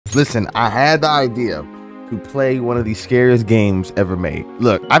Listen, I had the idea to play one of the scariest games ever made.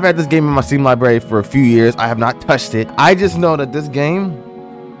 Look, I've had this game in my Steam library for a few years. I have not touched it. I just know that this game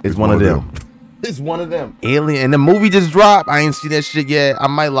is one of them. It's one of them. Alien, and the movie just dropped. I ain't seen that shit yet. I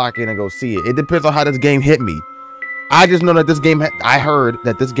might lock in and go see it. It depends on how this game hit me. I just know that this game, I heard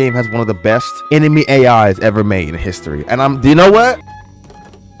that this game has one of the best enemy AIs ever made in history. And do you know what?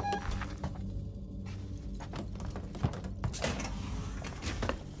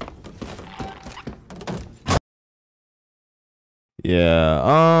 Yeah,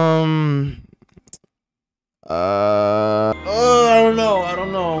 I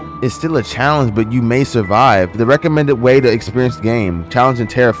don't know. It's still a challenge, but you may survive. The recommended way to experience the game: challenging,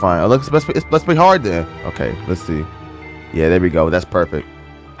 terrifying. Oh, let's play hard then. Okay, let's see. Yeah, there we go. That's perfect.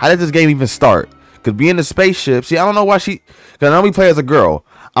 How did this game even start? Cause be in the spaceship. See, I don't know why cause I know we play as a girl.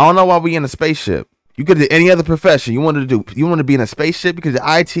 I don't know why we in a spaceship. You could do any other profession you wanted to do. You want to be in a spaceship because the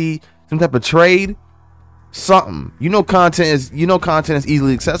IT, some type of trade. Something, content is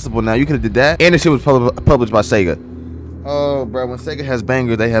easily accessible now. You could have did that, and the shit was published by Sega. Oh, bro, when Sega has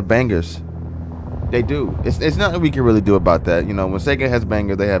bangers, they have bangers. They do. It's nothing we can really do about that. When Sega has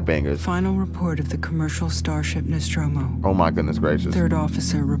bangers, they have bangers. Final report of the commercial starship Nostromo. Oh my goodness gracious. Third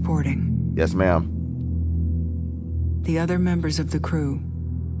officer reporting. Yes, ma'am. The other members of the crew: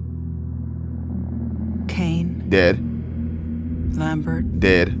 Kane, dead. Lambert,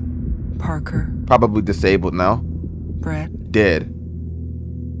 dead. Parker, probably disabled now. Brett, dead.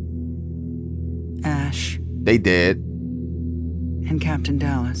 Ash, they dead. And Captain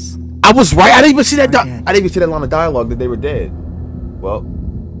Dallas. I was right. I didn't even see that. I didn't even see that line of dialogue that they were dead. Well,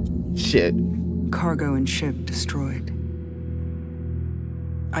 shit. Cargo and ship destroyed.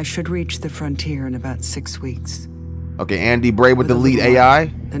 I should reach the frontier in about 6 weeks. Okay, Andy Bray with the lead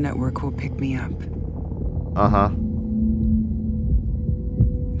AI. The network will pick me up. Uh-huh.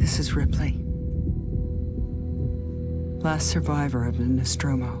 This is Ripley. Last survivor of the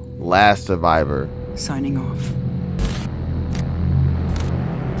Nostromo. Last survivor. Signing off.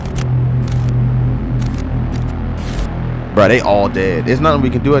 Bro, they all dead. There's nothing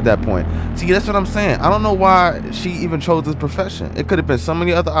we can do at that point. See, that's what I'm saying. I don't know why she even chose this profession. It could have been so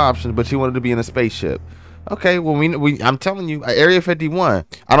many other options, but she wanted to be in a spaceship. Okay, well, I'm telling you, Area 51.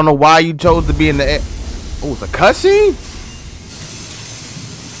 I don't know why you chose to be in the air. Oh, it's a cutscene?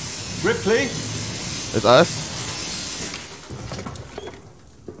 Ripley? It's us?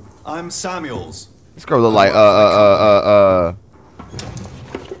 I'm Samuels. This girl look like,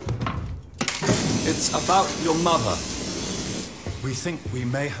 It's about your mother. We think we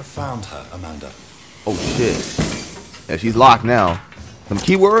may have found her, Amanda. Oh, shit. Yeah, she's locked now. Some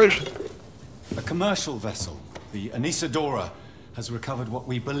keywords? A commercial vessel, the Anisadora, has recovered what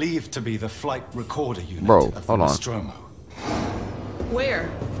we believe to be the flight recorder unit of the Nostromo. Where?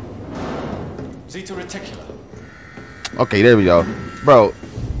 Zeta Reticula. Okay, there we go. Bro,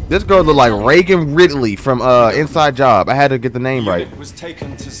 this girl look like Reagan Ridley from Inside Job. I had to get the name right. It was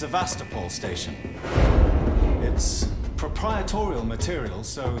taken to Sevastopol station. It's proprietorial material,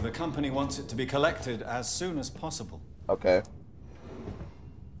 so the company wants it to be collected as soon as possible. Okay.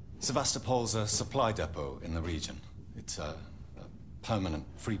 Sevastopol's a supply depot in the region. It's a permanent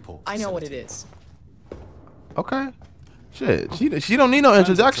free port facility. I know what it is. Okay. Shit, she don't need no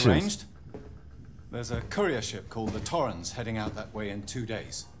introductions. There's a courier ship called the Torrens heading out that way in 2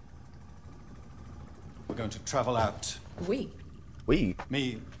 days. We're going to travel out. We?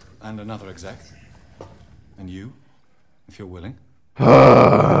 Me and another exec. And you, if you're willing.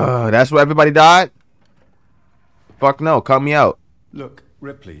 That's where everybody died? Fuck no, cut me out. Look,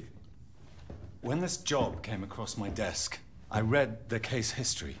 Ripley, when this job came across my desk, I read the case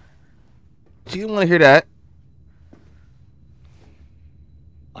history. She didn't want to hear that.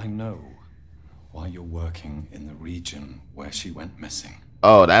 I know why you're working in the region where she went missing.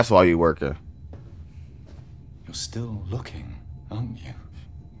 Oh, that's why you're working. You're still looking, aren't you?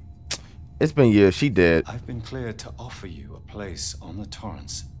 It's been years. She did. I've been cleared to offer you a place on the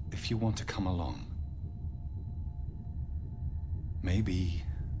Torrens if you want to come along. Maybe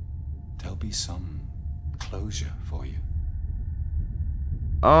there'll be some closure for you.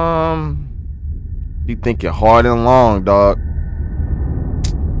 You think you're hard and long, dog.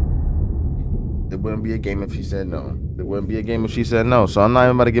 It wouldn't be a game if she said no. It wouldn't be a game if she said no. So I'm not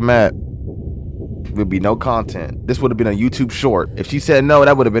even about to get mad. There'd be no content. This would have been a YouTube short. If she said no,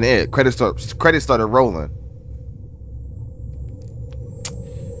 that would have been it. Credits started rolling.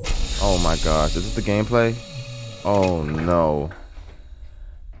 Oh my gosh, is this the gameplay? Oh no.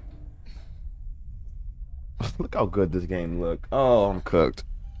 Look how good this game look. Oh, I'm cooked.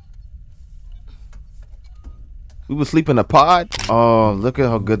 We would sleep in a pod. Oh, look at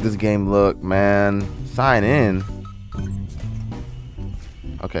how good this game look, man. Sign in.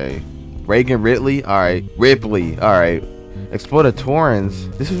 Okay. Reagan Ridley. All right. Ripley. All right. Explore the Torrens.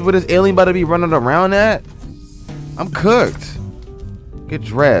 This is where this alien about to be running around at. I'm cooked. Get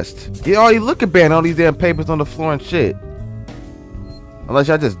dressed. Get all you look at, all these damn papers on the floor and shit. Unless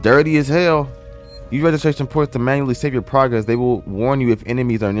y'all just dirty as hell. Use registration ports to manually save your progress. They will warn you if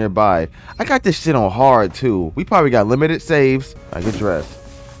enemies are nearby. I got this shit on hard too. We probably got limited saves. I get dressed.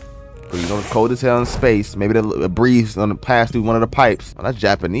 But you know it's cold as hell in space. Maybe the breeze on the pass through one of the pipes. Oh, that's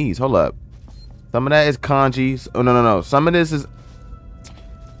Japanese. Hold up. Some of that is kanji. Oh no. Some of this is.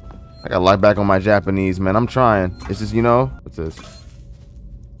 I got light back on my Japanese, man. I'm trying. It's just, you know, what's this?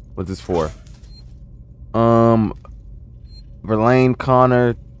 What's this for? Verlaine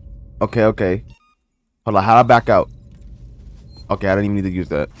Connor. Okay. Hold on, how do I back out? Okay, I didn't even need to use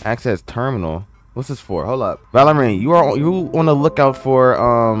that. Access terminal. What's this for? Hold up. Valerie, you on the lookout for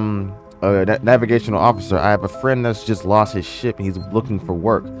a navigational officer. I have a friend that's just lost his ship and he's looking for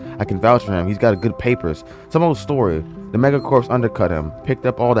work. I can vouch for him. He's got good papers. Some old story. The megacorps undercut him, picked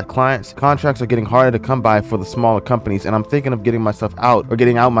up all the clients. Contracts are getting harder to come by for the smaller companies, and I'm thinking of getting myself out or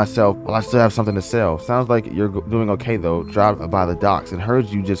getting out myself while I still have something to sell. Sounds like you're doing okay though. Dropped by the docks and heard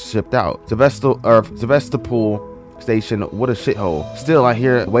you just shipped out. Sevastopol Station, what a shithole. Still, I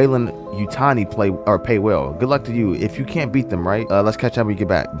hear Wayland Yutani pay well. Good luck to you. If you can't beat them, right? Let's catch up when you get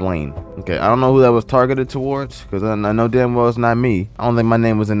back. Blaine. Okay, I don't know who that was targeted towards, because I know damn well it's not me. I don't think my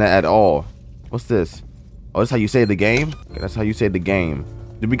name was in that at all. What's this? Oh, that's how you say the game? Okay, that's how you say the game.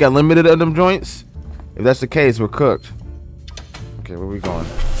 Did we got limited of them joints? If that's the case, we're cooked. Okay, where we going?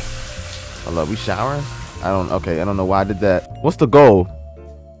 Hello, we showering? I don't know why I did that. What's the goal?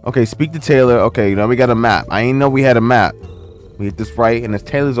 Okay, speak to Taylor. Okay, now we got a map. I ain't know we had a map. We hit this right, and it's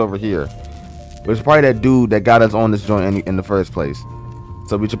Taylor's over here. But it's probably that dude that got us on this joint in the first place.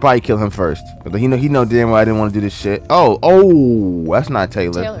 So we should probably kill him first. But he know damn well I didn't want to do this shit. Oh, that's not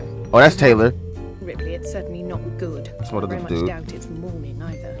Taylor. Oh, that's Taylor. Ripley, it's certainly not good. That's what I very it much do. doubt it's morning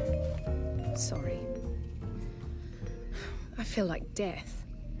either. Sorry. I feel like death.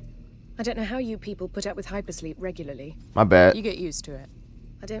 I don't know how you people put up with hypersleep regularly. My bad. You get used to it.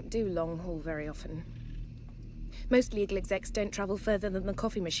 I don't do long haul very often. Most legal execs don't travel further than the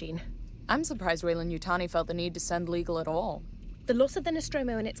coffee machine. I'm surprised Wayland Yutani felt the need to send legal at all. The loss of the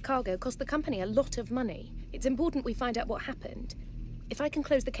Nostromo and its cargo cost the company a lot of money. It's important we find out what happened. If I can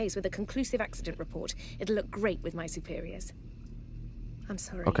close the case with a conclusive accident report, it'll look great with my superiors. I'm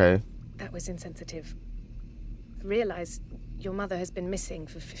sorry. Okay. That was insensitive. I realize your mother has been missing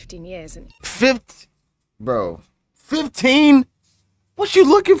for 15 years and... 15? What you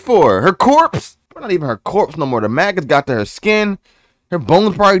looking for? Her corpse? Not even her corpse no more. The maggots got to her skin. Her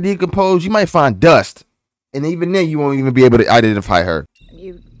bones probably decomposed. You might find dust. And even then, you won't even be able to identify her.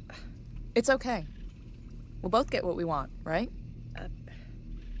 You... It's okay. We'll both get what we want, right?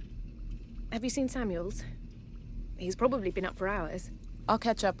 Have you seen Samuels? He's probably been up for hours. I'll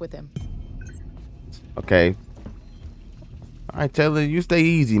catch up with him. Okay. All right, Taylor, you stay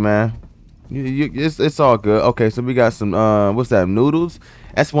easy, man. It's all good. Okay, so we got some, what's that, noodles?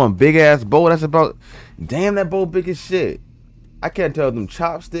 That's one big-ass bowl. That's about, damn, that bowl big as shit. I can't tell them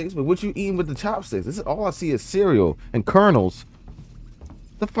chopsticks, but what you eating with the chopsticks? This is all I see is cereal and kernels.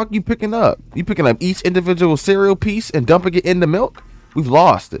 The fuck you picking up? You picking up each individual cereal piece and dumping it in the milk? We've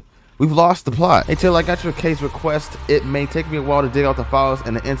lost it. We've lost the plot. Hey, Taylor, I got your case request. It may take me a while to dig out the files,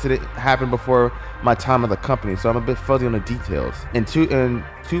 and the incident happened before my time at the company, so I'm a bit fuzzy on the details. In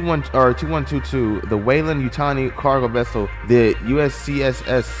 2122, the Wayland Yutani cargo vessel, the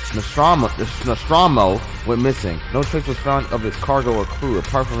USCSS Nostromo, went missing. No trace was found of its cargo or crew,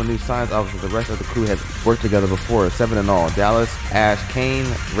 apart from a new science officer. The rest of the crew had worked together before. 7 in all. Dallas, Ash, Kane,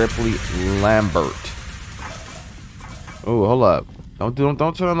 Ripley, Lambert. Oh, hold up. Don't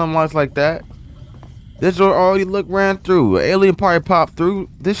turn on them lights like that. This door already ran through. An alien probably popped through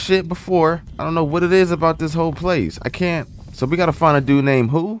this shit before. I don't know what it is about this whole place. I can't. So we gotta find a dude named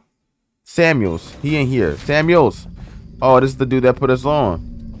who? Samuels. He ain't here. Samuels. Oh, this is the dude that put us on.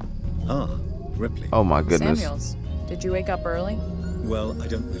 Ah, Ripley. Oh my goodness. Samuels, did you wake up early? Well, I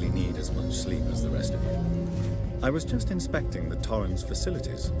don't really need as much sleep as the rest of you. I was just inspecting the Torrens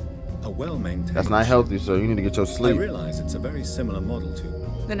facilities. A well-maintained... That's not healthy, so you need to get your sleep. I realize it's a very similar model to...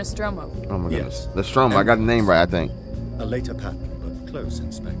 The Nostromo. Oh my goodness. Yes. The Nostromo. I got the name right, I think. A later pattern, but close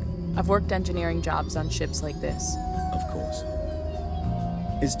in spec. I've worked engineering jobs on ships like this. Of course.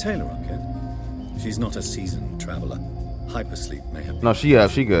 Is Taylor okay? She's not a seasoned traveler. Hypersleep may have... No, she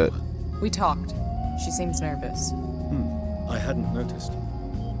good. We talked. She seems nervous. I hadn't noticed.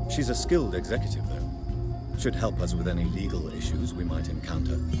 She's a skilled executive, though. Should help us with any legal issues we might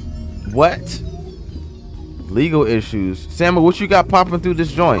encounter. What? Legal issues. Samuel, what you got popping through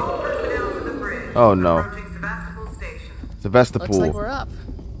this joint? Oh no. Sevastopol. Looks like we're up.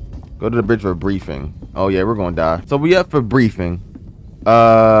 Go to the bridge for a briefing. Oh yeah, we're gonna die. So we up for briefing.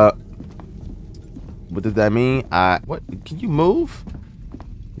 What does that mean? What? Can you move?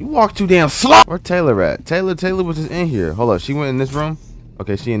 You walk too damn slow. Where Taylor at? Taylor was just in here. Hold up, she went in this room.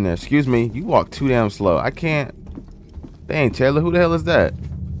 Okay, she in there. Excuse me. You walk too damn slow. I can't. Dang, Taylor, who the hell is that?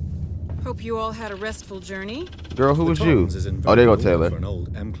 Hope you all had a restful journey. Girl, who was you? Oh, there you go, Taylor. For an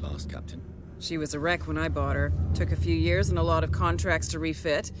old M-class captain. She was a wreck when I bought her. Took a few years and a lot of contracts to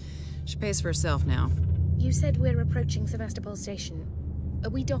refit. She pays for herself now. You said we're approaching Sevastopol Station. Are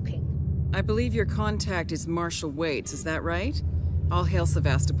we docking? I believe your contact is Marshal Waits, is that right? I'll hail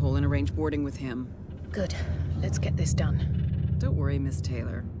Sevastopol and arrange boarding with him. Good. Let's get this done. Don't worry, Miss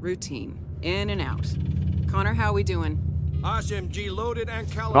Taylor. Routine. In and out. Connor, how we doing? SMG loaded and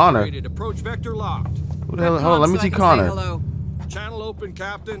calibrated. Approach vector locked. Who the hell? Hold on, let me see Connor. Hello. Channel open,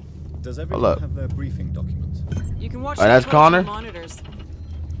 Captain. Does everyone have their briefing documents? You can watch that's Connor? monitors.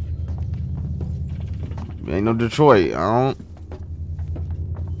 Ain't no Detroit. I don't.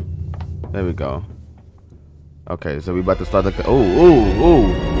 There we go. Okay, so we about to start the.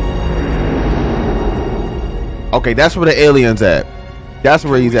 Ooh. Okay, that's where the alien's at. That's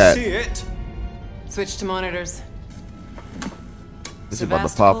where he's at. See it? Switch to monitors. This is about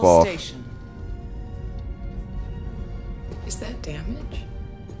to pop off. Station. Is that damage?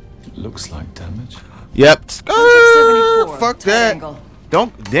 Looks like damage. Yep. 74, Fuck tight that. angle.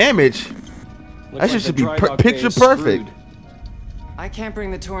 Don't damage. That shit should be picture perfect. I can't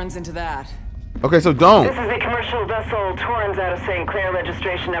bring the Torrens into that. Okay, so don't. This is a commercial vessel, Torrens out of St. Clair,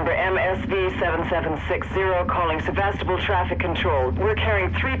 registration number MSV7760, calling Sevastopol Traffic Control. We're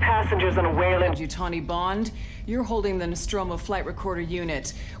carrying 3 passengers on a whale in... Tawny Bond, you're holding the Nostromo flight recorder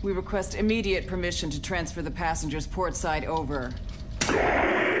unit. We request immediate permission to transfer the passengers port side over.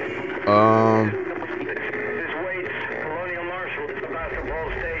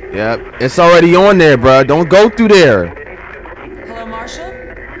 Yep, it's already on there, bro. Don't go through there. Hello, Marshal?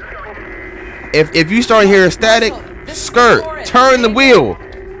 If you start hearing static, skirt, turn the wheel.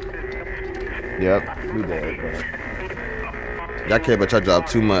 Yep, we dead, bro. Y'all care about your job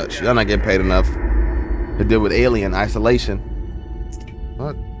too much. Y'all not getting paid enough to deal with alien isolation.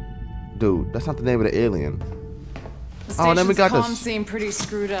 What? Dude, that's not the name of the alien. Oh, then we got this. The comms seem pretty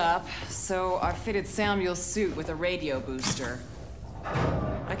screwed up, so I fitted Samuel's suit with a radio booster.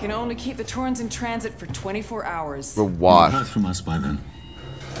 I can only keep the Torrens in transit for 24 hours. For what? Heard from us by then.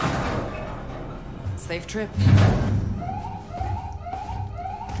 Safe trip.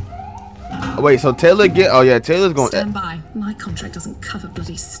 Oh, wait, so Taylor get? Oh yeah, Taylor's going. Stand by. My contract doesn't cover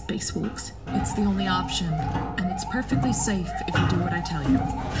bloody spacewalks. It's the only option, and it's perfectly safe if you do what I tell you.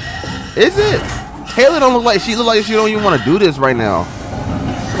 Is it? Taylor don't look like she don't even want to do this right now.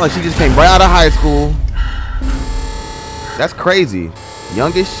 Look like she just came right out of high school. That's crazy.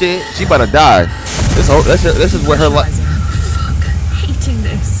 Young as shit. She about to die. This is where her life. Fuck. Hating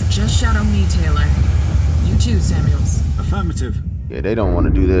this. Just shadow me, Taylor. You too, Samuels. Affirmative. Yeah, they don't want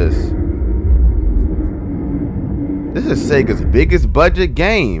to do this. This is Sega's biggest budget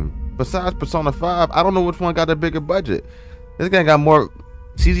game. Besides Persona 5, I don't know which one got the bigger budget. This game got more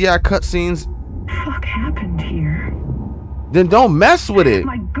CGI cutscenes. Fuck happened here? Then don't mess with it.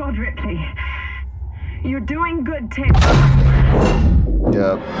 My God, Ripley. You're doing good, Taylor.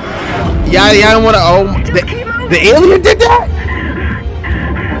 Yep. Yeah, I don't want to. Oh, the alien did that?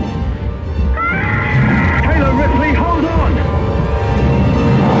 Taylor, Ripley, hold on.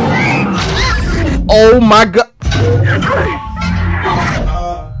 Oh my God.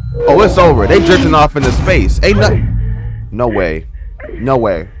 Oh, it's over. They drifting off into space. Ain't no way. No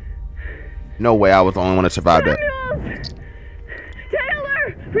way. No way I was the only one that survived that.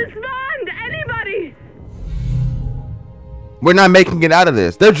 Taylor, respond, anybody. We're not making it out of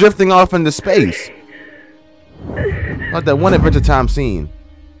this. They're drifting off into space. Like that one Adventure Time scene.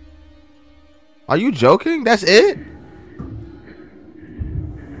 Are you joking? That's it?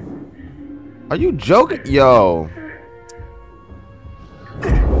 Are you joking? Yo.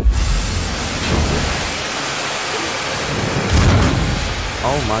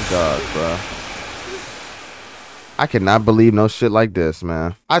 Oh my God, bro. I cannot believe no shit like this,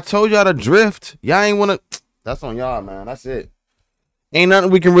 man. I told y'all to drift. Y'all ain't wanna. That's on y'all, man. That's it. Ain't nothing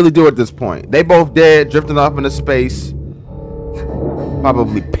we can really do at this point. They both dead, drifting off into space.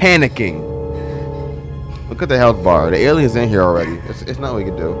 Probably panicking. Look at the health bar. The alien's in here already. It's not what we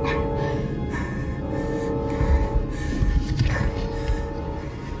can do.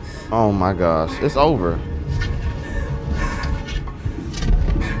 Oh my gosh. It's over.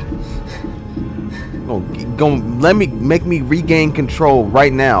 Gonna make me regain control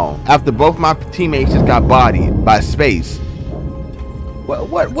right now after both my teammates just got bodied by space.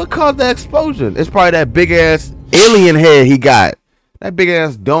 What caused that explosion? It's probably that big ass alien head he got. That big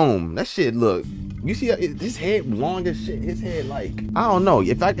ass dome. That shit look. You see his head long as shit. His head like I don't know.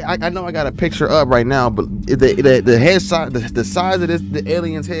 If I know I got a picture up right now, but the head size, the size of the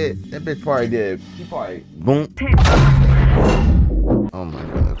alien's head, that bitch probably did. He probably boom. Oh my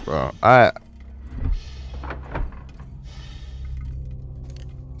goodness, bro.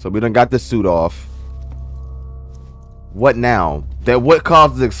 So we done got the suit off. What now? What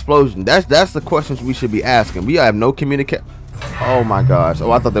caused the explosion? That's the questions we should be asking. We have no communication. Oh my gosh.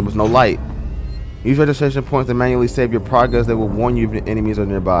 Oh, I thought there was no light. Use registration points to manually save your progress. They will warn you if enemies are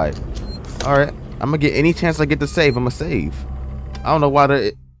nearby. All right. I'm gonna get any chance I get to save. I'm gonna save. I don't know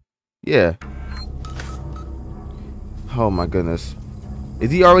why yeah. Oh my goodness.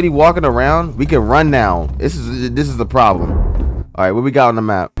 Is he already walking around? We can run now. This is the problem. All right, what we got on the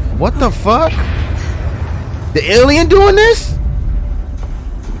map? What the fuck? The alien doing this?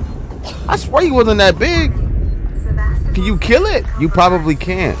 I swear he wasn't that big. Can you kill it? You probably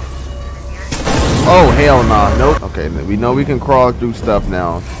can't. Oh hell nah. Nope. Okay, we know we can crawl through stuff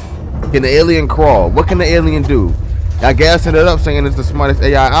now. Can the alien crawl? What can the alien do? I gassing it up saying it's the smartest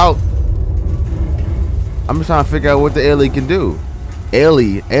AI out. I'm just trying to figure out what the alien can do.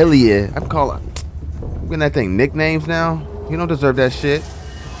 Alien. I'm calling that thing nicknames now. You don't deserve that shit.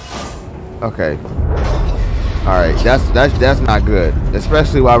 Okay. All right. That's not good,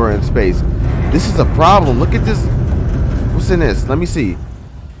 especially while we're in space. This is a problem. Look at this. What's in this? Let me see.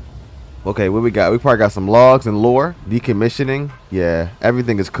 Okay, what we got? We probably got some logs and lore. Decommissioning. Yeah,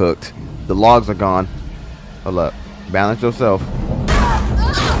 everything is cooked. The logs are gone. Hold up. Balance yourself.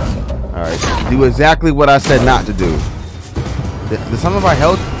 All right. Do exactly what I said not to do. Did some of our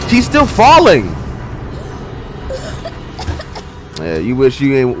health? She's still falling. Yeah, you wish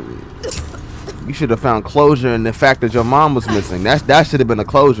you ain't. You should have found closure in the fact that your mom was missing. That should have been a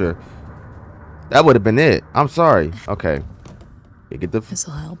closure. That would have been it. I'm sorry. Okay. Get the.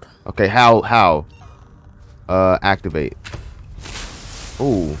 This'll help. Okay, how? Activate.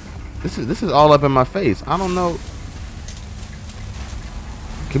 Ooh, this is all up in my face. I don't know.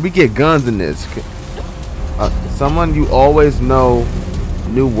 Can we get guns in this? Someone you always know,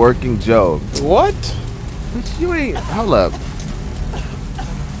 new working Joe. What? Bitch, you ain't. Hold up.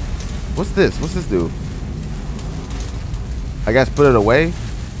 What's this? What's this do? I guess put it away.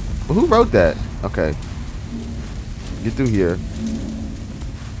 Well, who wrote that? Okay. Get through here.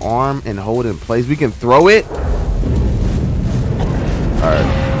 Arm and hold in place. We can throw it. Alright.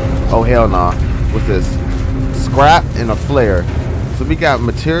 Oh hell nah. What's this? Scrap and a flare. So we got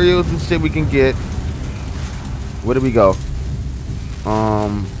materials and shit we can get. Where do we go?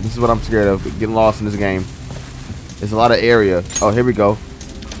 This is what I'm scared of. Getting lost in this game. There's a lot of area. Oh, here we go.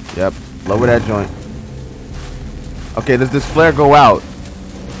 Yep. Lower that joint. Okay, does this flare go out?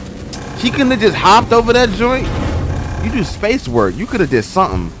 She couldn't have just hopped over that joint? You do space work. You could have did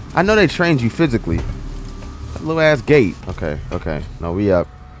something. I know they trained you physically. That little ass gate. Okay, okay. No, we up.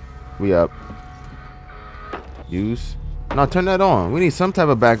 We up. Use. No, turn that on. We need some type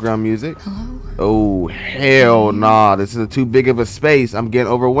of background music. Hello? Oh, hell nah. This is too big of a space. I'm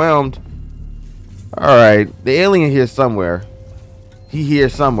getting overwhelmed. Alright. The alien here somewhere. He here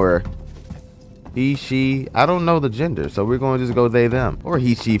somewhere. He, she. I don't know the gender. So we're going to just go they, them. Or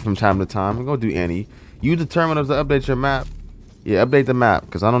he, she from time to time. We're going to do any. Use the terminals to update your map. Yeah, update the map.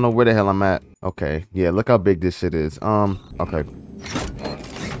 Because I don't know where the hell I'm at. Okay. Yeah, look how big this shit is. Okay.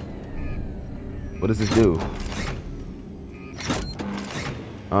 What does this do?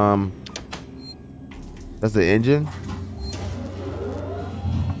 That's the engine.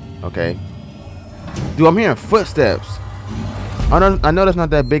 Okay. Dude, I'm hearing footsteps. I know that's not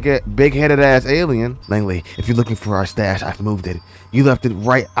that big-headed ass alien. Langley, if you're looking for our stash, I've moved it. You left it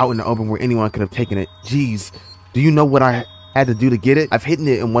right out in the open where anyone could have taken it. Jeez, do you know what I had to do to get it? I've hidden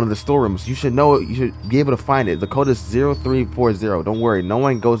it in one of the storerooms. You should know it. You should be able to find it. The code is 0340. Don't worry, no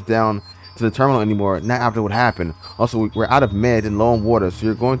one goes down to the terminal anymore. Not after what happened. Also, we're out of med and low on water, so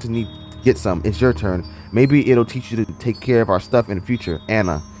you're going to need to get some. It's your turn. Maybe it'll teach you to take care of our stuff in the future.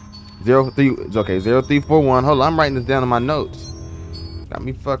 Anna. 0341. Hold on, I'm writing this down in my notes. Got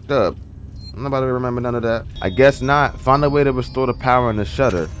me fucked up. I'm not about to remember none of that. I guess not. Find a way to restore the power in the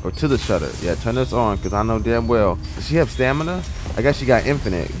shutter. Or to the shutter. Yeah, turn this on, because I know damn well. Does she have stamina? I guess she got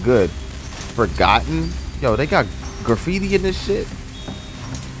infinite. Good. Forgotten? Yo, they got graffiti in this shit?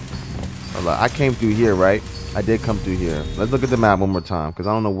 Hold on. I came through here, right? I did come through here. Let's look at the map one more time, because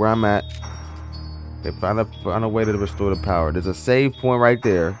I don't know where I'm at. Okay, find a way to restore the power. There's a save point right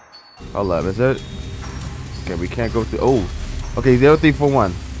there. Hold up. Is there... Okay, we can't go through. Oh, okay,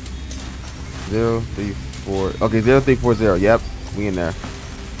 0341. 034. Okay, 0340. Yep, we in there.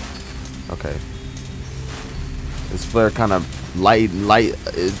 Okay. This flare kind of light.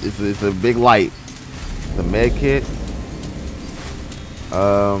 It's a big light. The med kit.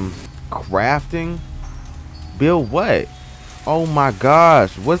 Crafting. Build what? Oh my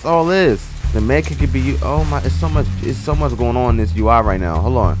gosh, what's all this? The med kit could be. Oh my, it's so much going on in this UI right now.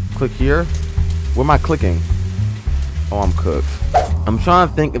 Hold on. Click here. Where am I clicking? Oh, I'm cooked. I'm trying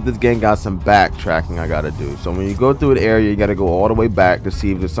to think if this game got some backtracking I gotta do. So when you go through an area, you gotta go all the way back to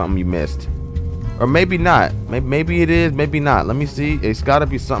see if there's something you missed. Or maybe not. Maybe it is, maybe not. Let me see. It's gotta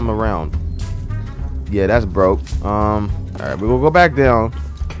be something around. Yeah, that's broke. Alright, we will go back down.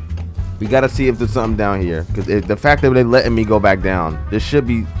 We gotta see if there's something down here. Because the fact that they're letting me go back down, there should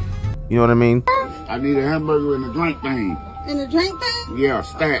be, you know what I mean? I need a hamburger and a drink thing. And a drink thing? Yeah,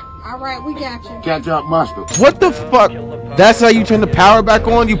 stack. All right, we got you. Ketchup, mustard. What the fuck? That's how you turn the power back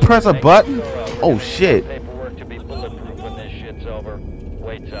on? You press a button? Oh shit.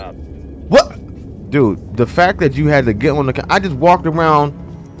 What? Dude, the fact that you had to get on the... I just walked around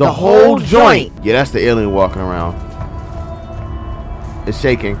the whole joint. Yeah, that's the alien walking around. It's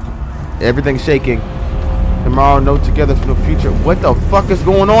shaking. Everything's shaking. Tomorrow, no together for the future. What the fuck is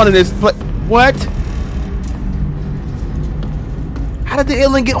going on in this place? What? How did the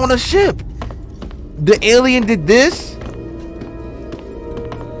alien get on a ship? The alien did this?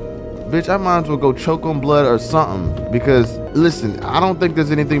 Bitch, I might as well go choke on blood or something. Because, listen, I don't think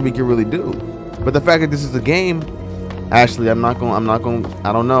there's anything we can really do. But the fact that this is a game, actually, I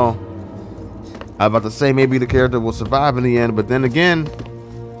don't know. I'm about to say maybe the character will survive in the end, but then again,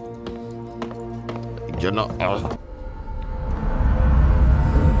 you know.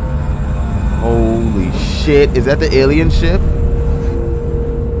 Holy shit, is that the alien ship?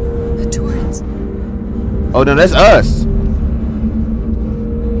 The Torrens. Oh no, that's us.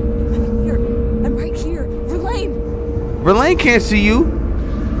 I'm right here. Verlaine. Verlaine can't see you.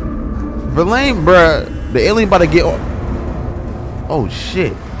 Verlaine, bruh. The alien about to get on. Oh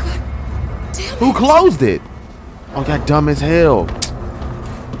shit. God damn it. Who closed it? Oh, that dumb as hell.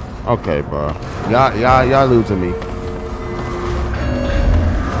 Okay, bro. Y'all losing me.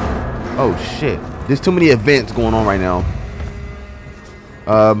 Oh shit. There's too many events going on right now.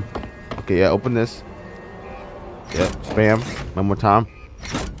 Okay, yeah, open this. Yep, spam. One more time.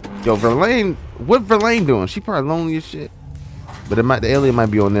 Yo, Verlaine, what Verlaine doing? She probably lonely as shit. But the alien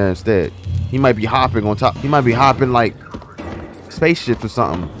might be on there instead. He might be hopping on top. He might be hopping like spaceships or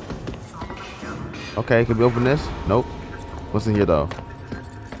something. Okay, can we open this? Nope. What's in here though?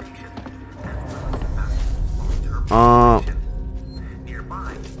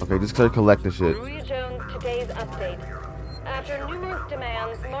 Okay, just collect the shit. Jones, today's update. After numerous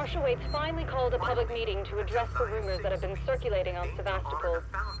demands, Marshal Waits finally called a public meeting to address the rumors that have been circulating on Sevastopol.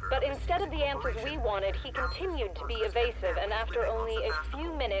 But instead of the answers we wanted, he continued to be evasive, and after only a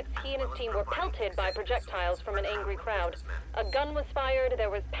few minutes, he and his team were pelted by projectiles from an angry crowd. A gun was fired, there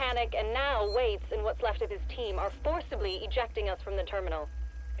was panic, and now Waits and what's left of his team are forcibly ejecting us from the terminal.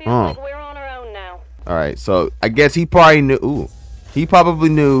 Feels like we're on our own now. Alright, so I guess he probably knew. Ooh, he probably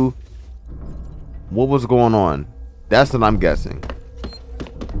knew what was going on. That's what I'm guessing.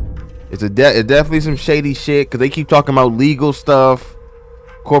 It's definitely some shady shit because they keep talking about legal stuff,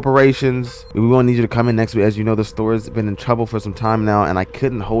 corporations. We won't need you to come in next week. As you know, the store's been in trouble for some time now, and I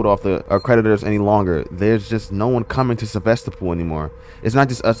couldn't hold off our creditors any longer. There's just no one coming to Sevastopol anymore. It's not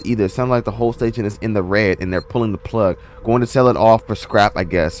just us either. It sounds like the whole station is in the red, and they're pulling the plug, going to sell it off for scrap, I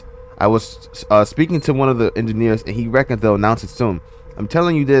guess. I was speaking to one of the engineers, and he reckons they'll announce it soon. I'm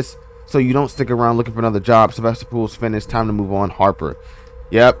telling you this so you don't stick around looking for another job. Sevastopol's finished. Time to move on. Harper.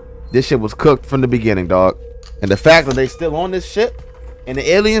 Yep. This shit was cooked from the beginning, dog. And the fact that they still on this ship and the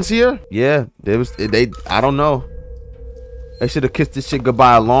aliens here, yeah, I don't know. They should have kissed this shit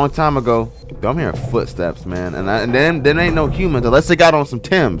goodbye a long time ago. I'm hearing footsteps, man. And then ain't no humans unless they got on some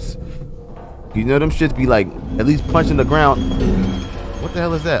Timbs. You know them shits be like at least punching the ground. What the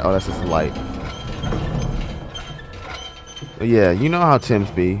hell is that? Oh, that's just a light. But yeah, you know how Timbs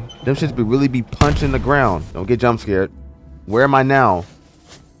be. Them shits really be punching the ground. Don't get jump scared. Where am I now?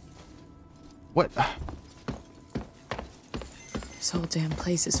 What? This whole damn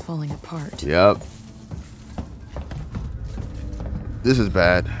place is falling apart. Yep. This is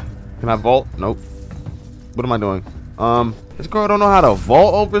bad. Can I vault? Nope. What am I doing? This girl don't know how to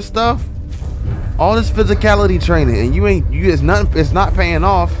vault over stuff. All this physicality training, and it's not paying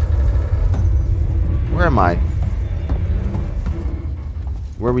off. Where am I?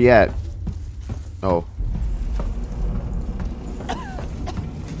 Where we at? Oh.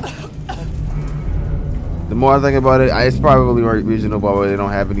 The more I think about it, it's probably regional, but they don't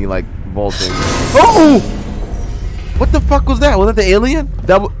have any like vaulting. Oh! What the fuck was that? Was that the alien?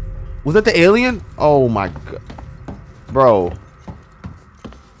 Was that the alien? Oh my god, bro.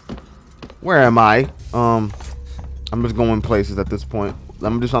 Where am I? I'm just going places at this point.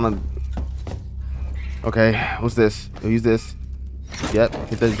 I'm just on a. Okay, what's this? I'll use this. Yep,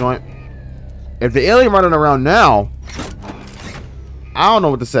 hit that joint. If the alien running around now, I don't know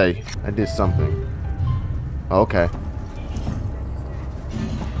what to say. I did something. Okay.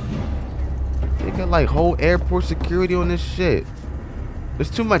 They got like whole airport security on this shit. There's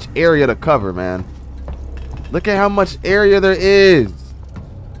too much area to cover, man. Look at how much area there is.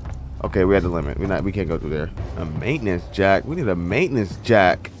 Okay, we had the limit. We can't go through there. A maintenance jack. We need a maintenance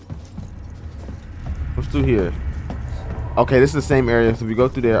jack. What's through here? Okay, this is the same area, so we go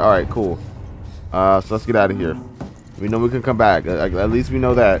through there. All right, cool. So let's get out of here. We know we can come back. At least we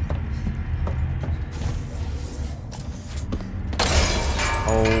know that.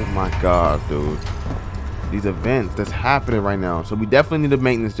 Oh my god, dude. These events that's happening right now. So we definitely need a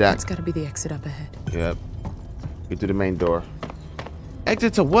maintenance jack. It's gotta be the exit up ahead. Yep. Get through the main door.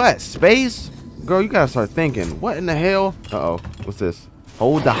 Exit to what? Space? Girl, you gotta start thinking. What in the hell? Uh-oh. What's this?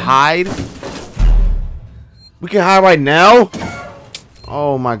 Hold the hide? We can hide right now?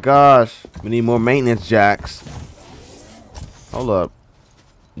 Oh my gosh. We need more maintenance jacks. Hold up.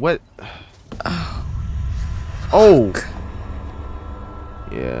 What? Oh.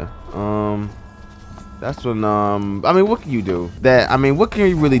 Yeah. That's when I mean, what can you do? What can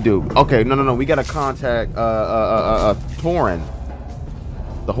you really do? Okay, no. We gotta contact Torin.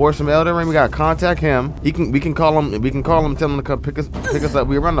 The horse from Elden Ring, we gotta contact him. We can call him, tell him to come pick us up.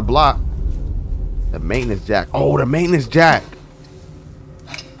 We run the block. The maintenance jack. Oh, the maintenance jack.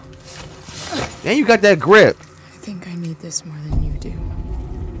 And you got that grip. I think I need this more than you do.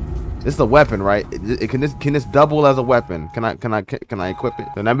 This is a weapon, right? Can this double as a weapon? Can I equip it?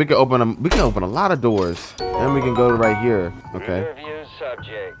 So now we can open a lot of doors. Then we can go to right here. Okay. Interview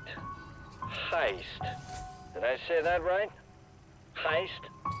subject. Heist. Did I say that right? Heist?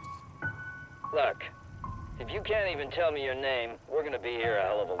 Look, if you can't even tell me your name, we're gonna be here a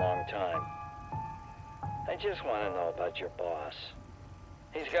hell of a long time. I just want to know about your boss.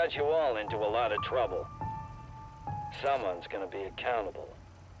 He's got you all into a lot of trouble. Someone's gonna be accountable.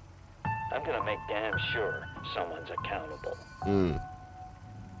 I'm gonna make damn sure someone's accountable.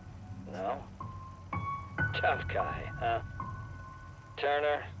 No? Tough guy, huh?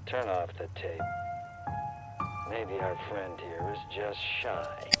 Turner, turn off the tape. Maybe our friend here is just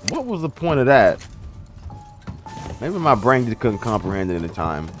shy. What was the point of that? Maybe my brain just couldn't comprehend it at the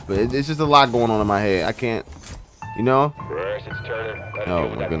time. But it's just a lot going on in my head. I can't, you know? Reverse, it's Turner. Let's Oh deal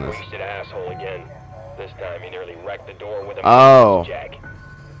with my that goodness. wasted asshole again. This time he nearly wrecked the door with a Oh. jack.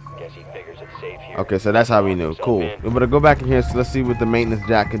 Guess he figures it's safe here. Okay, so that's how we knew. Cool. We better go back in here. So let's see what the maintenance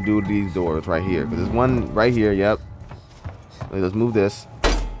jack can do to these doors right here. Cause there's one right here. Yep. Let's move this.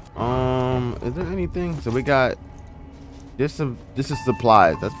 Is there anything? So we got this is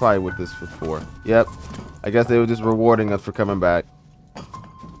supplies. That's probably what this was for. Yep. I guess they were just rewarding us for coming back.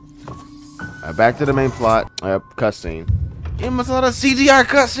 Alright, back to the main plot. Yep, cutscene. It must a lot of CGI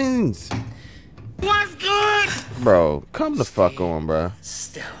cutscenes. What's good? Bro, come the fuck on, bro.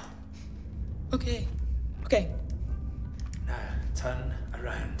 Still. Okay. Now, turn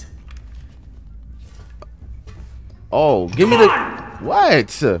around. Oh, give me the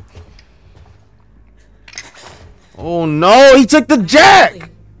what? Oh no, he took the jack.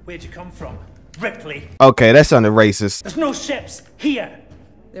 Where'd you come from? Ripley. Okay, that sounded racist. There's no ships here.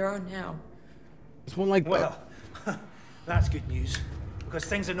 There are now. It's one like well, that's good news, because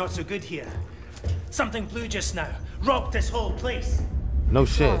things are not so good here. Something blue just now, rocked this whole place. No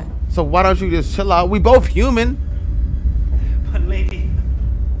shit. So why don't you just chill out? We both human. But lady,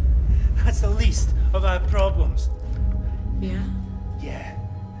 that's the least of our problems. Yeah? Yeah.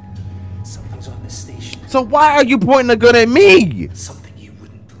 Something's on this station. So why are you pointing a gun at me? Something you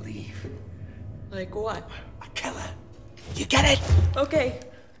wouldn't believe. Like what? A killer. You get it? Okay.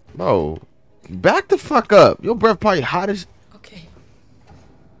 Bro, back the fuck up. Your breath probably hot as. Okay.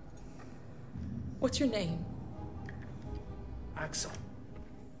 What's your name? Axel.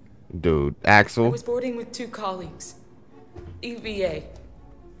 Dude, I Axel. was boarding with 2 colleagues. EVA.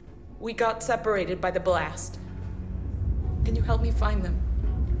 We got separated by the blast. Can you help me find them?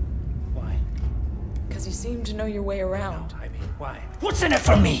 Why? Because you seem to know your way around. No, I mean, why? What's in it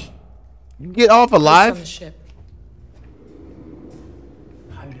for me? You get off Who's on the alive? ship?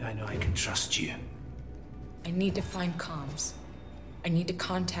 How do I know I can trust you? I need to find comms. I need to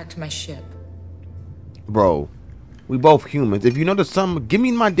contact my ship. Bro, we both humans. If you know there's something, give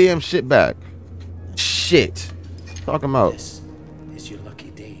me my damn shit back. shit. Talking about. This is your lucky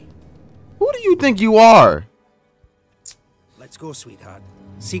day. Who do you think you are? Let's go, sweetheart.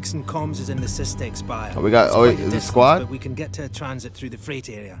 Seeks and comms is in the Systex spire. Oh, we got. Oh, wait, is it squad? But we can get to a transit through the freight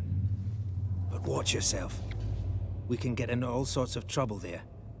area. But watch yourself. We can get into all sorts of trouble there.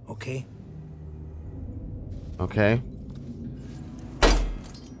 Okay? Okay.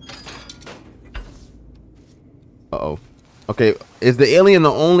 Uh-oh. Okay, is the alien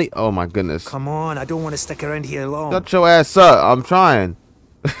the only... Oh, my goodness. Come on, I don't want to stick around here long. Shut your ass up. I'm trying.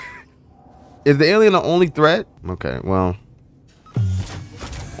 Is the alien the only threat? Okay, well...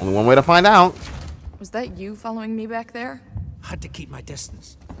 Only one way to find out. Was that you following me back there? Had to keep my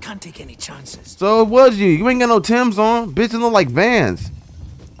distance. Can't take any chances. So it was you. You ain't got no Timbs on. Bitch, look like Vans.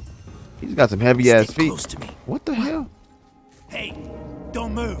 He's got some heavy-ass feet. Close to me. What the hell? Hey,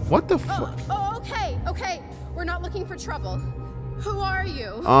 don't move. What the fuck? Oh, okay, okay. We're not looking for trouble. Who are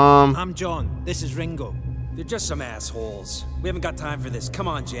you? I'm John. This is Ringo. They're just some assholes. We haven't got time for this. Come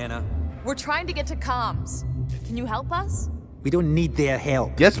on, Jana. We're trying to get to comms. Can you help us? We don't need their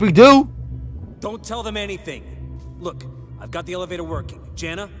help. Yes, we do. Don't tell them anything. Look, I've got the elevator working.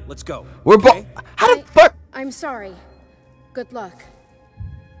 Jana, let's go. We're both. How the fuck? I'm sorry. Good luck.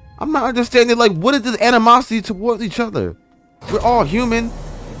 I'm not understanding. Like, what is this animosity towards each other? We're all human.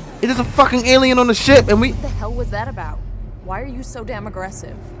 It is a fucking alien on the ship, and we. What the hell was that about? Why are you so damn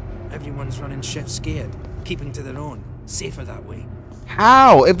aggressive? Everyone's running shit scared, keeping to their own. Safer that way.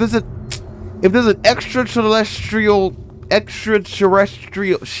 How? If there's an extraterrestrial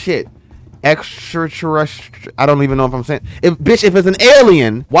shit. Extraterrestrial. I don't even know if I'm saying. If it's an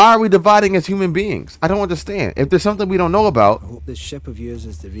alien, why are we dividing as human beings? I don't understand. If there's something we don't know about. I hope this ship of yours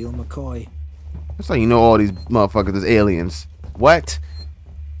is the real McCoy. That's how you know all these motherfuckers is aliens. What?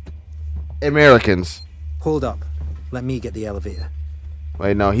 Americans. Hold up. Let me get the elevator.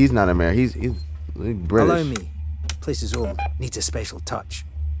 Wait, no, he's not American. He's British. Allow me. Place is old. Needs a special touch.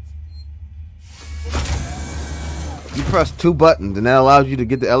 You press 2 buttons and that allows you to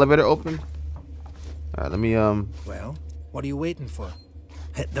get the elevator open? Alright, let me Well, what are you waiting for?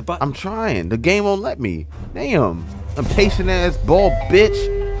 Hit the button. I'm trying. The game won't let me. Damn. Impatient ass bald bitch.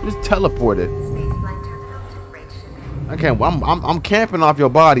 Just teleported. I can't. I'm camping off your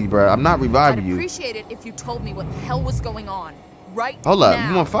body, bro. I'm not reviving you. I'd appreciate it if you told me what the hell was going on. Right Hold up. now.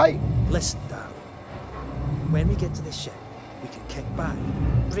 You want to fight? Listen, darling. When we get to the ship, we can kick back,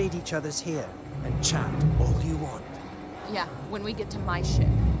 braid each other's hair, and chat all you want. Yeah, when we get to my ship.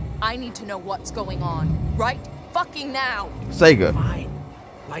 I need to know what's going on. Right fucking now. Sega. Fine.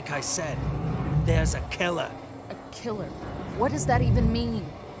 Like I said, there's a killer. A killer? What does that even mean?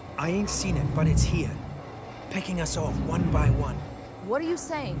 I ain't seen it, but it's here. Picking us off one by one. What are you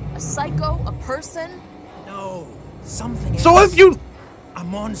saying? A psycho? A person? No, something else. So if you... A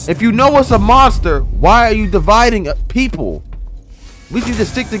monster. If you know it's a monster, why are you dividing people? We should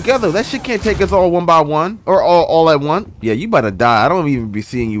just stick together. That shit can't take us all one by one. Or all at once. Yeah, you better die. I don't even be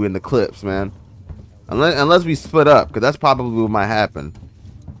seeing you in the clips, man. Unless we split up, because that's probably what might happen.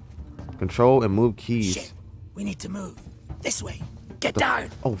 Control and move keys. Shit. We need to move. This way. Get down.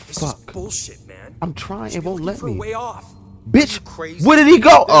 Oh, This fuck. is bullshit, man. I'm trying. It won't let For a me. way off. Bitch, Crazy. where did he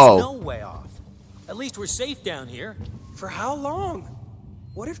go? There's Oh. no way off. At least we're safe down here. For how long?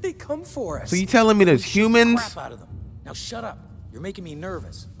 What if they come for us? So you telling me there's humans? Crap out of them. Now shut up. You're making me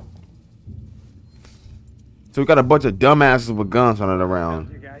nervous. So we got a bunch of dumbasses with guns running around.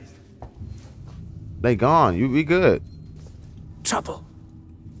 They gone. We good. Trouble.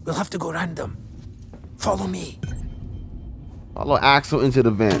 We'll have to go around them. Follow me. Follow Axel into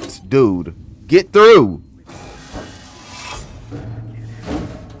the vents. Dude, get through.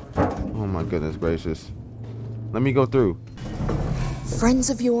 Oh my goodness gracious. Let me go through. Friends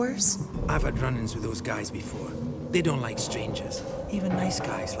of yours? I've had run-ins with those guys before. They don't like strangers. Even nice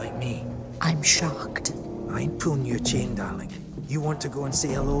guys like me. I'm shocked. I ain't pulling your chain, darling. You want to go and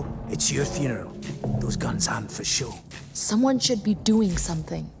say hello? It's your funeral. Those guns aren't for show. Someone should be doing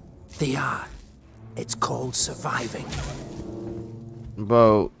something. They are. It's called surviving.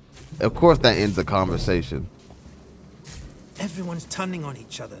 Bro, of course that ends the conversation. Everyone's turning on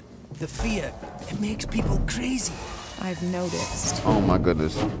each other. The fear, it makes people crazy. I've noticed. Oh my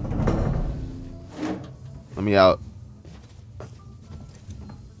goodness. Let me out.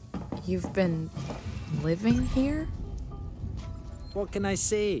 You've been living here? What can I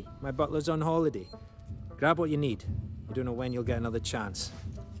say? My butler's on holiday. Grab what you need. You don't know when you'll get another chance.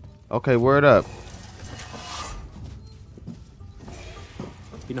 Okay, word up.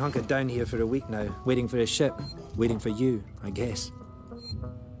 Been hunkered down here for a week now, waiting for a ship. Waiting for you, I guess.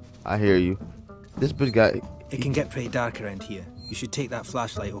 I hear you. This bitch got... It can get pretty dark around here. You should take that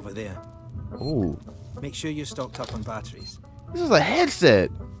flashlight over there. Ooh. Make sure you're stocked up on batteries. This is a headset.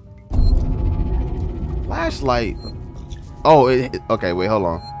 Flashlight. Oh, okay, wait, hold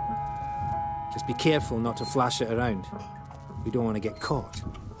on. Just be careful not to flash it around. We don't want to get caught.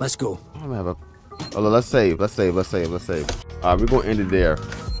 Let's go. I'm gonna have a... Oh, let's save. Let's save. Alright, we're gonna end it there.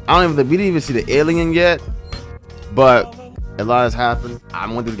 We didn't even see the alien yet, but a lot has happened.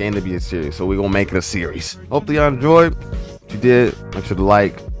 I want this game to be a series, so we're gonna make it a series. Hopefully y'all enjoyed. If you did, make sure to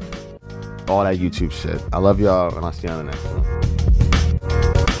like all that YouTube shit. I love y'all, and I'll see you on the next one.